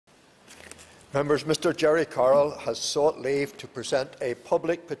Members, Mr Gerry Carroll has sought leave to present a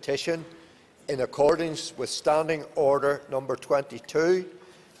public petition in accordance with Standing Order number 22.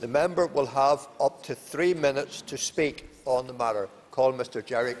 The member will have up to 3 minutes to speak on the matter. Call Mr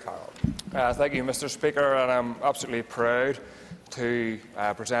Gerry Carroll. Thank you, Mr Speaker, and I'm absolutely proud to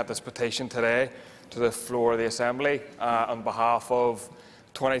present this petition today to the floor of the Assembly on behalf of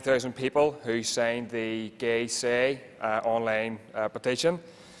 20,000 people who signed the Gay Say online petition.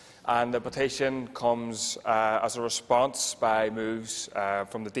 And the petition comes as a response by moves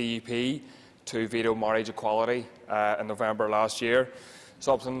from the DUP to veto marriage equality in November last year,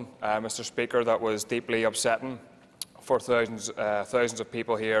 something, Mr Speaker, that was deeply upsetting for thousands of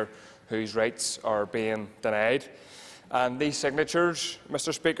people here whose rights are being denied. And these signatures,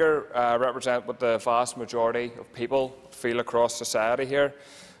 Mr Speaker, represent what the vast majority of people feel across society here,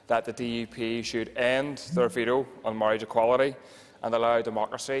 that the DUP should end their veto on marriage equality and allow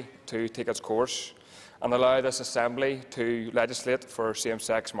democracy to take its course, and allow this Assembly to legislate for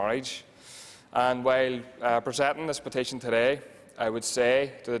same-sex marriage. And while presenting this petition today, I would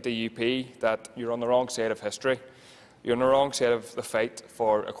say to the DUP that you're on the wrong side of history. You're on the wrong side of the fight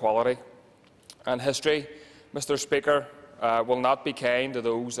for equality. And history, Mr Speaker, will not be kind to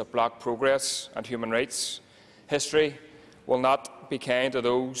those that block progress and human rights. History will not be kind to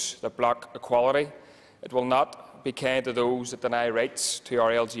those that block equality. It will not be kind to those that deny rights to our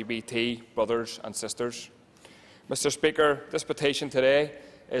LGBT brothers and sisters. Mr Speaker, this petition today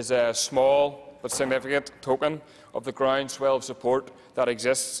is a small but significant token of the groundswell of support that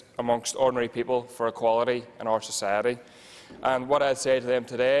exists amongst ordinary people for equality in our society. And what I'd say to them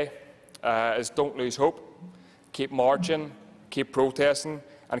today is don't lose hope. Keep marching, keep protesting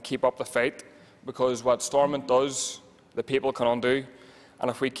and keep up the fight, because what Stormont does, the people can undo.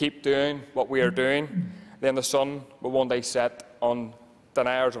 And if we keep doing what we are doing, then the sun will one day set on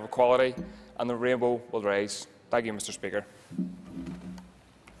deniers of equality and the rainbow will rise. Thank you, Mr Speaker. I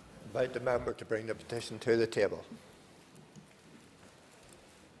invite the member to bring the petition to the table.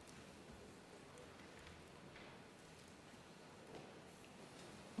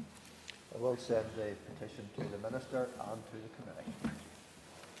 I will send the petition to the Minister and to the Committee.